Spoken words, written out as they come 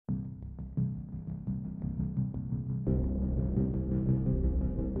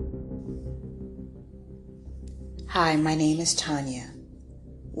Hi, my name is Tanya.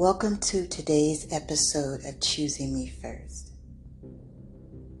 Welcome to today's episode of Choosing Me First.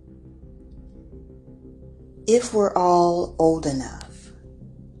 If we're all old enough,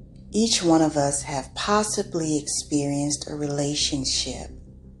 each one of us have possibly experienced a relationship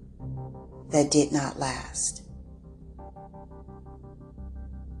that did not last.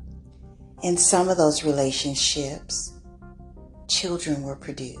 In some of those relationships, children were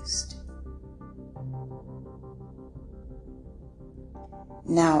produced.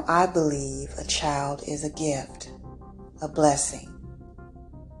 Now, I believe a child is a gift, a blessing.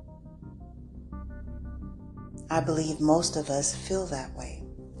 I believe most of us feel that way.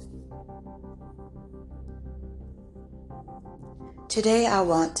 Today, I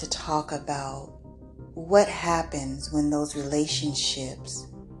want to talk about what happens when those relationships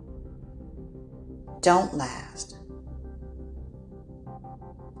don't last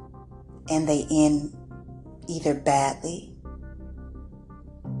and they end either badly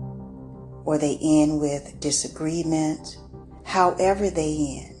or they end with disagreement, however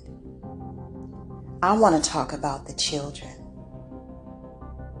they end. I want to talk about the children.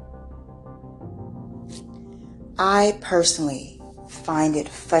 I personally find it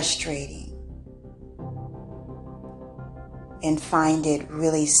frustrating and find it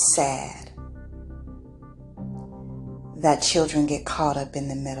really sad that children get caught up in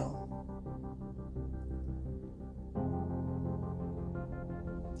the middle.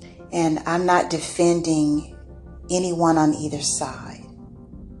 And I'm not defending anyone on either side.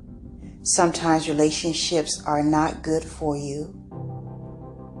 Sometimes relationships are not good for you,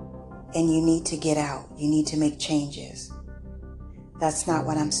 and you need to get out. You need to make changes. That's not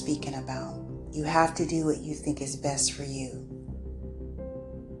what I'm speaking about. You have to do what you think is best for you.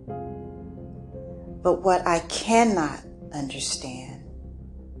 But what I cannot understand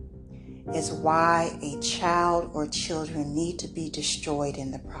is why a child or children need to be destroyed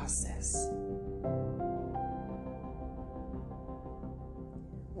in the process.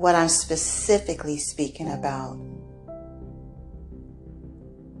 What I'm specifically speaking about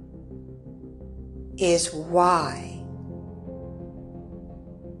is why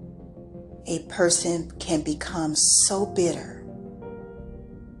a person can become so bitter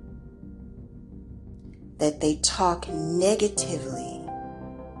that they talk negatively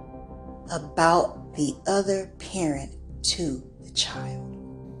about the other parent to the child.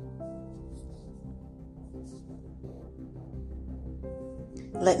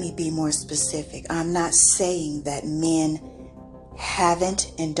 Let me be more specific. I'm not saying that men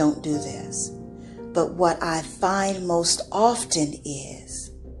haven't and don't do this, but what I find most often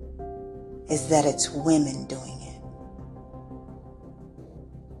is that it's women doing it.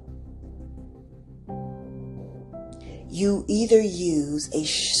 You either use a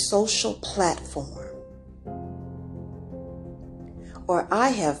social platform, or I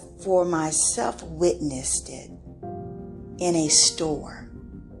have for myself witnessed it in a store,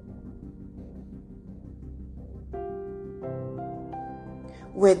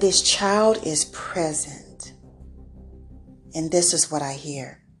 where this child is present, and this is what I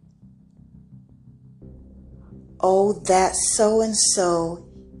hear. Oh, that so-and-so,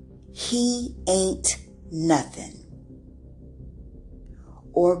 he ain't nothing.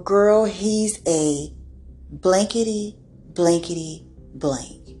 Or girl, he's a blankety, blankety,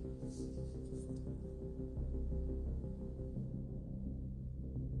 blank.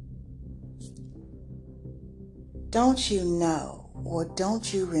 Don't you know, or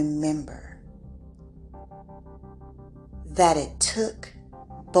don't you remember, that it took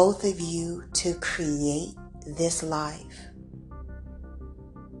both of you to create this life?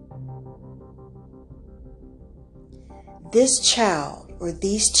 This child or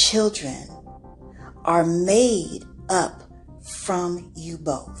these children are made up from you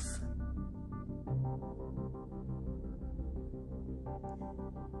both.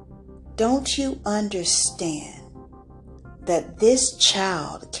 Don't you understand that this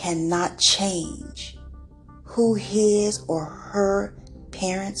child cannot change who his or her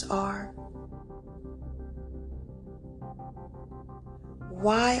parents are?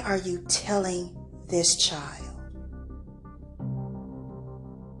 Why are you telling this child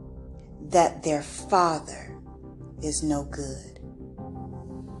that their father is no good?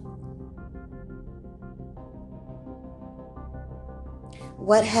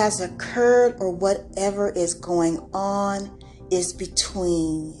 What has occurred or whatever is going on is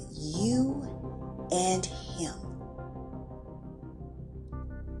between you and him.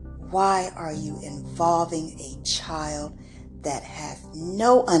 Why are you involving a child that has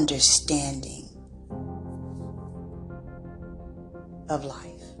no understanding of life?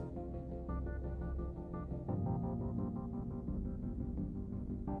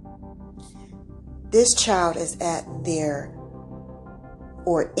 This child is at their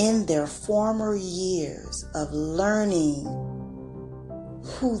or in their former years of learning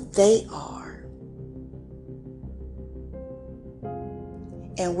who they are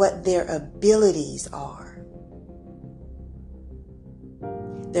and what their abilities are.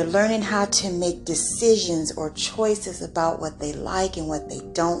 They're learning how to make decisions or choices about what they like and what they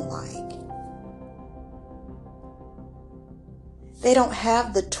don't like. They don't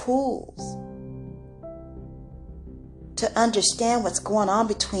have the tools to understand what's going on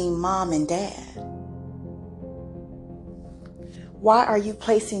between mom and dad. Why are you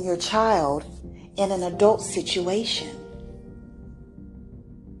placing your child in an adult situation?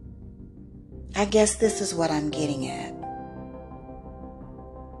 I guess this is what I'm getting at.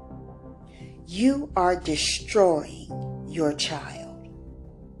 You are destroying your child.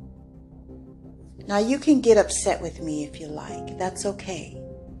 Now you can get upset with me if you like. That's okay.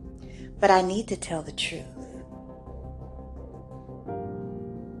 But I need to tell the truth.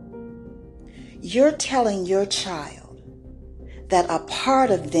 You're telling your child that a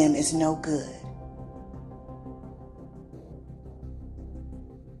part of them is no good.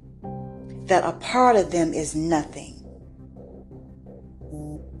 That a part of them is nothing.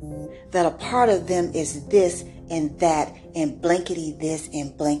 That a part of them is this and that and blankety this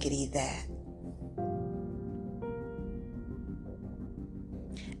and blankety that.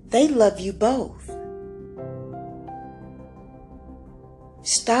 They love you both.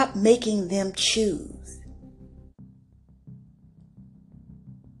 Stop making them choose.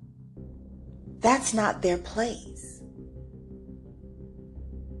 That's not their place.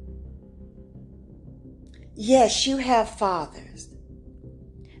 Yes, you have fathers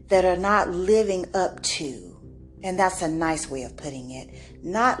that are not living up to, and that's a nice way of putting it,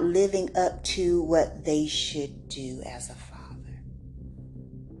 not living up to what they should do as a father.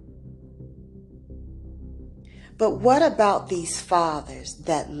 But what about these fathers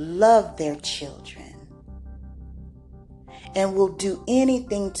that love their children and will do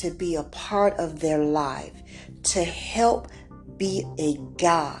anything to be a part of their life, to help be a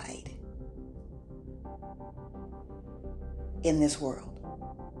guide in this world?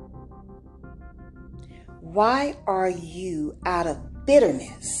 Why are you, out of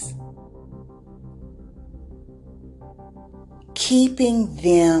bitterness, keeping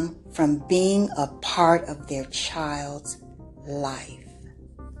them from being a part of their child's life?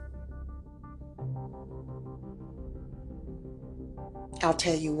 I'll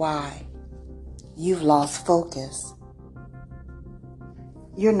tell you why. You've lost focus.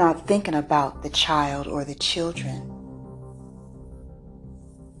 You're not thinking about the child or the children.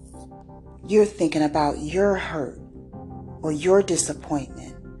 You're thinking about your hurt or your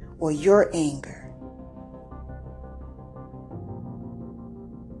disappointment or your anger.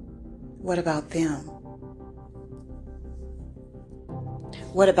 What about them?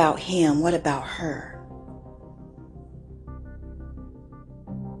 What about him? What about her?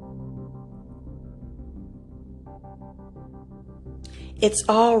 It's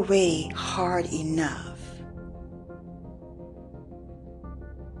already hard enough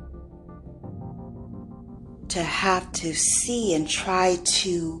to have to see and try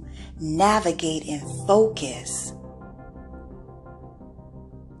to navigate and focus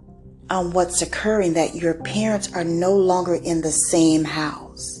on what's occurring, that your parents are no longer in the same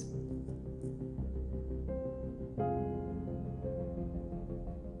house.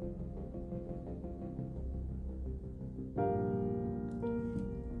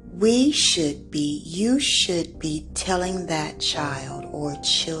 You should be telling that child or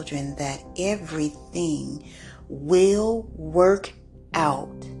children that everything will work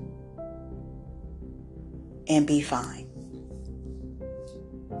out and be fine.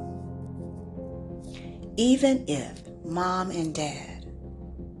 Even if mom and dad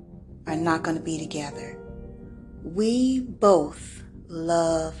are not going to be together, we both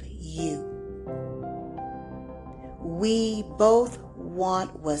love you. We both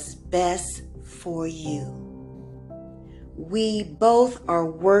want what's best for you. We both are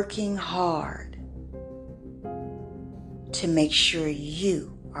working hard to make sure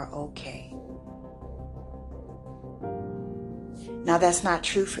you are okay. Now, that's not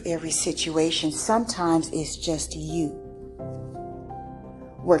true for every situation. Sometimes it's just you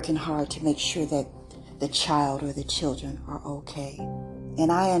working hard to make sure that the child or the children are okay.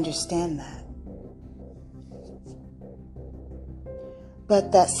 And I understand that.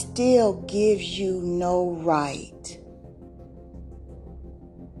 But that still gives you no right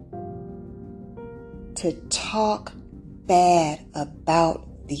to talk bad about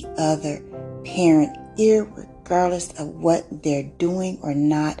the other parent, regardless of what they're doing or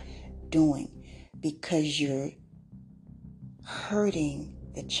not doing. because you're hurting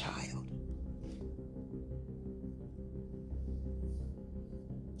the child.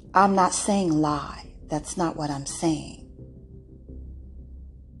 I'm not saying lie. That's not what I'm saying.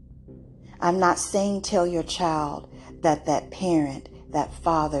 I'm not saying tell your child that that parent, that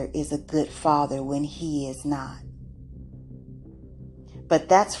father is a good father when he is not. But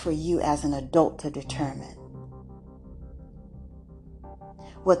that's for you as an adult to determine.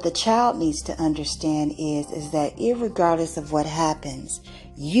 What the child needs to understand is that irregardless of what happens,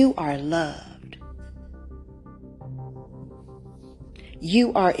 you are loved.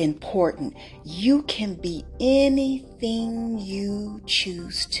 You are important. You can be anything you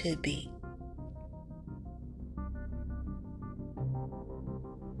choose to be.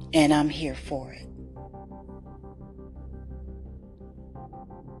 And I'm here for it.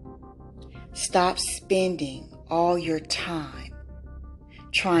 Stop spending all your time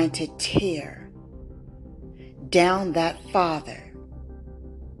trying to tear down that father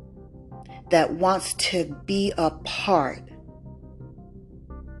that wants to be a part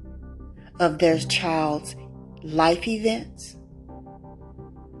of their child's life events,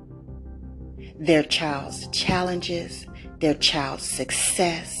 their child's challenges, their child's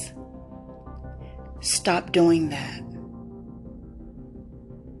success. Stop doing that.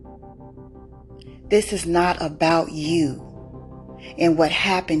 This is not about you and what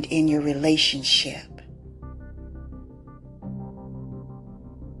happened in your relationship.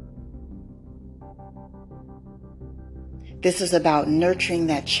 This is about nurturing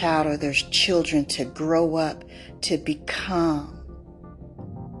that child or those children to grow up to become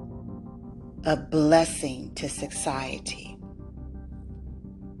a blessing to society.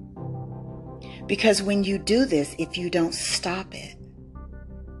 Because when you do this, if you don't stop it,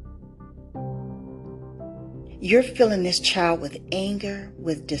 you're filling this child with anger,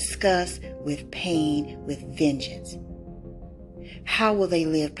 with disgust, with pain, with vengeance. How will they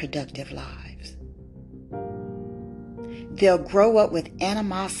live productive lives? They'll grow up with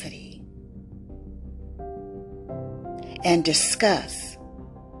animosity and disgust,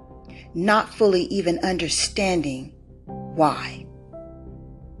 not fully even understanding why.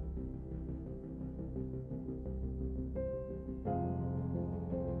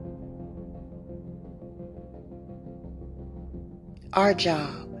 Our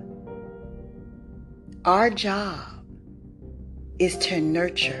job is to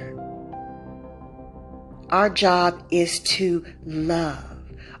nurture. Our job is to love.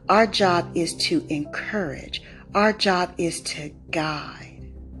 Our job is to encourage. Our job is to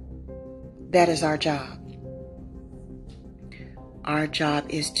guide. That is our job. Our job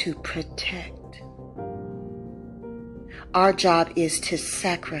is to protect. Our job is to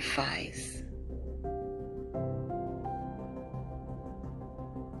sacrifice.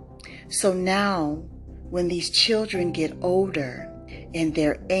 So now, when these children get older and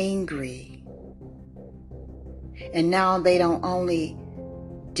they're angry, and now they don't only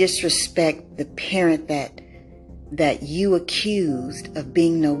disrespect the parent that you accused of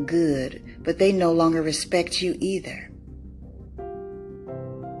being no good, but they no longer respect you either.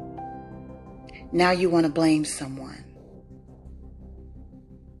 Now you want to blame someone.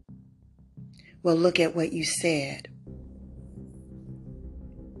 Well, look at what you said.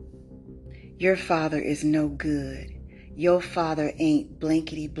 Your father is no good. Your father ain't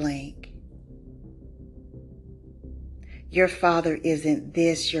blankety blank. Your father isn't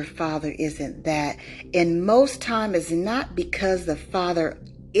this, your father isn't that. And most time it's not because the father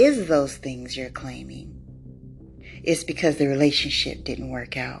is those things you're claiming. It's because the relationship didn't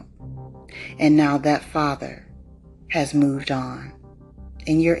work out. And now that father has moved on.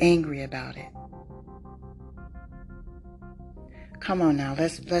 And you're angry about it. Come on now,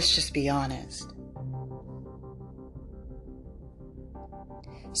 let's just be honest.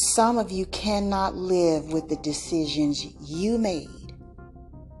 Some of you cannot live with the decisions you made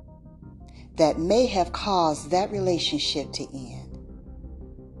that may have caused that relationship to end.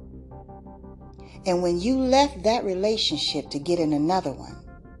 And when you left that relationship to get in another one,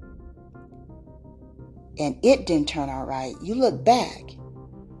 and it didn't turn out right, you look back,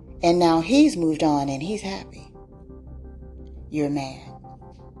 and now he's moved on and he's happy. You're mad.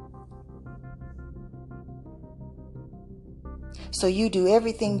 So you do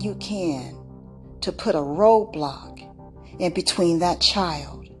everything you can to put a roadblock in between that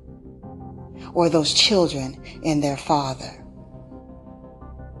child or those children and their father.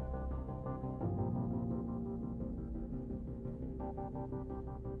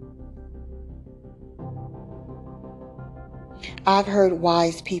 I've heard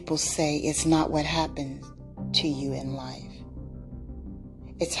wise people say it's not what happens to you in life.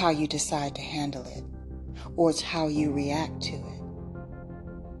 It's how you decide to handle it, or it's how you react to it.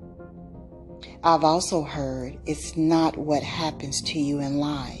 I've also heard it's not what happens to you in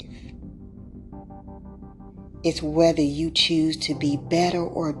life. It's whether you choose to be better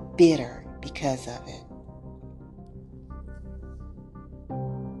or bitter because of it.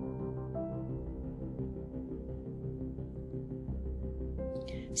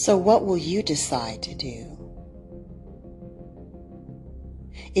 So what will you decide to do?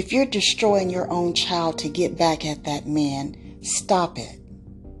 If you're destroying your own child to get back at that man, stop it.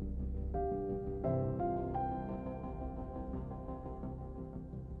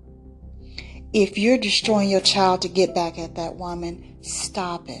 If you're destroying your child to get back at that woman,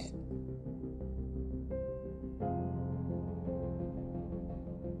 stop it.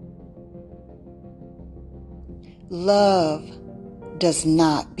 Love does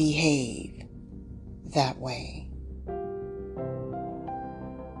not behave that way.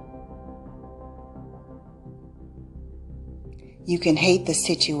 You can hate the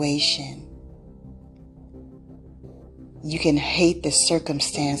situation. You can hate the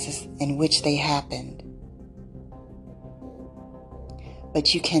circumstances in which they happened.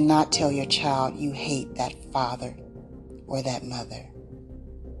 But you cannot tell your child you hate that father or that mother.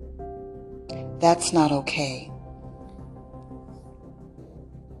 That's not okay.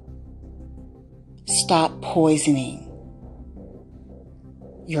 Stop poisoning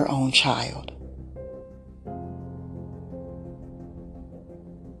your own child.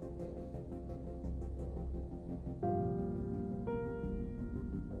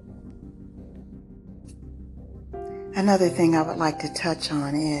 Another thing I would like to touch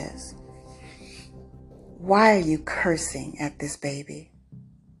on is, why are you cursing at this baby?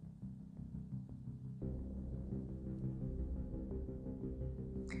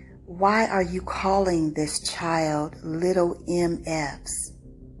 Why are you calling this child little MFs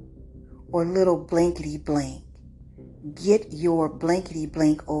or little blankety blank? Get your blankety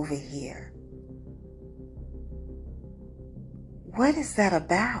blank over here. What is that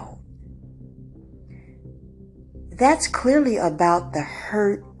about? That's clearly about the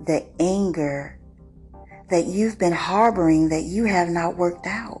hurt, the anger that you've been harboring that you have not worked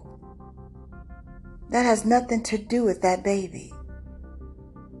out. That has nothing to do with that baby.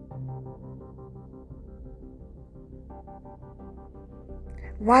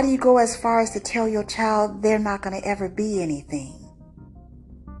 Why do you go as far as to tell your child they're not going to ever be anything?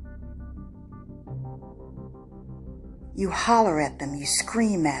 You holler at them, you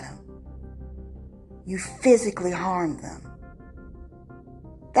scream at them, you physically harm them.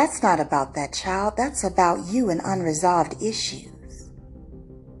 That's not about that child. That's about you and unresolved issues.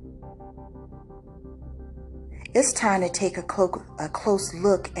 It's time to take a close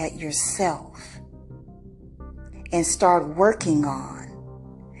look at yourself and start working on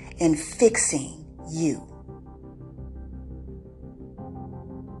and fixing you.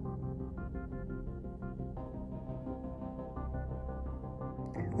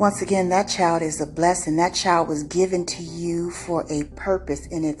 Once again, that child is a blessing. That child was given to you for a purpose,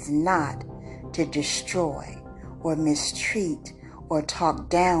 and it's not to destroy or mistreat or talk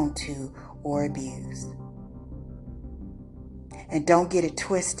down to or abuse. And don't get it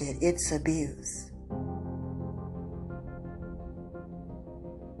twisted, it's abuse.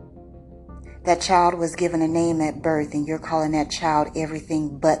 That child was given a name at birth, and you're calling that child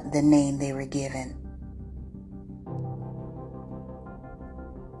everything but the name they were given.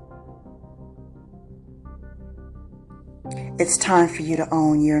 It's time for you to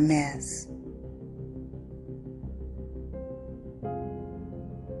own your mess.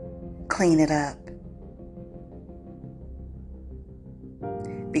 Clean it up.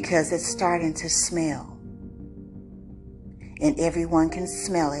 Because it's starting to smell. And everyone can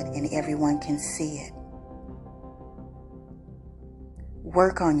smell it and everyone can see it.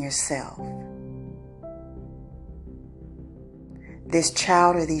 Work on yourself. This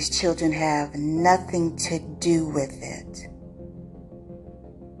child or these children have nothing to do with it.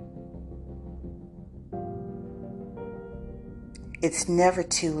 It's never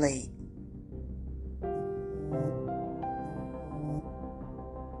too late.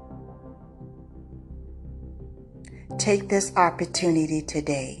 Take this opportunity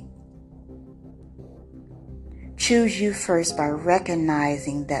today. Choose you first by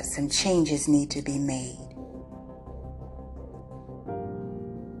recognizing that some changes need to be made.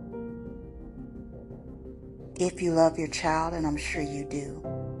 If you love your child, and I'm sure you do,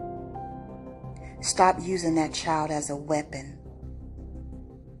 stop using that child as a weapon.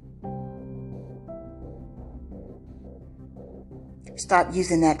 Stop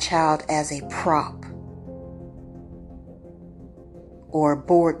using that child as a prop or a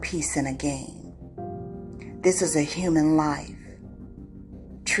board piece in a game. This is a human life.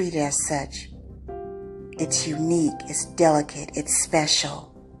 Treat it as such. It's unique, it's delicate, it's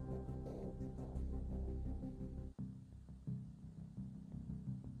special.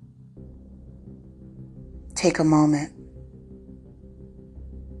 Take a moment.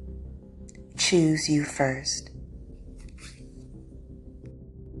 Choose you first.